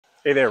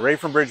Hey there, Ray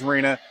from Bridge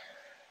Marina,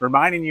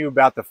 reminding you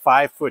about the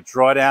 5-foot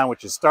drawdown,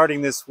 which is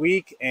starting this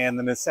week, and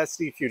the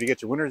necessity for you to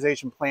get your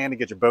winterization plan to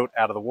get your boat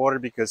out of the water,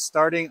 because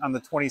starting on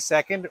the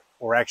 22nd,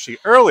 or actually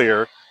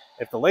earlier,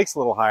 if the lake's a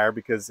little higher,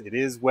 because it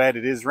is wet,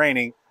 it is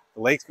raining,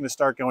 the lake's going to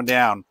start going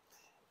down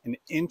 1.5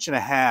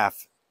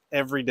 inches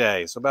every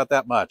day. So about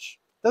that much.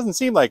 Doesn't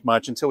seem like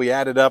much until we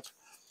add it up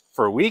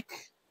for a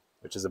week,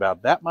 which is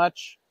about that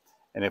much.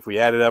 And if we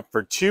add it up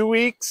for 2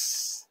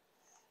 weeks,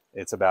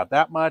 it's about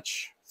that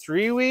much.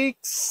 3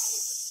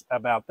 weeks,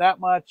 about that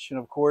much. And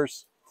of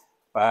course,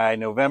 by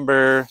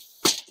November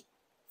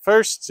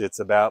 1st, it's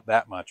about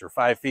that much, or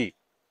 5 feet.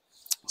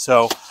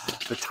 So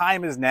the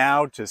time is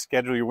now to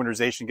schedule your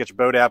winterization, get your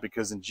boat out,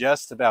 because in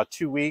just about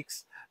 2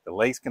 weeks, the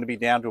lake's going to be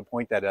down to a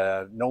point that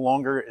no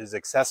longer is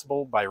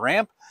accessible by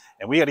ramp.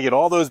 And we got to get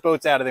all those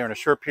boats out of there in a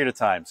short period of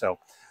time. So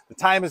the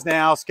time is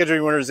now, schedule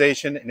your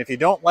winterization. And if you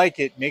don't like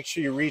it, make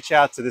sure you reach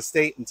out to the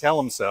state and tell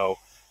them so,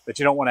 that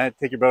you don't want to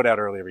take your boat out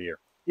early every year.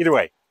 Either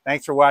way,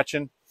 thanks for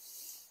watching.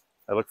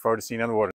 I look forward to seeing you on the water.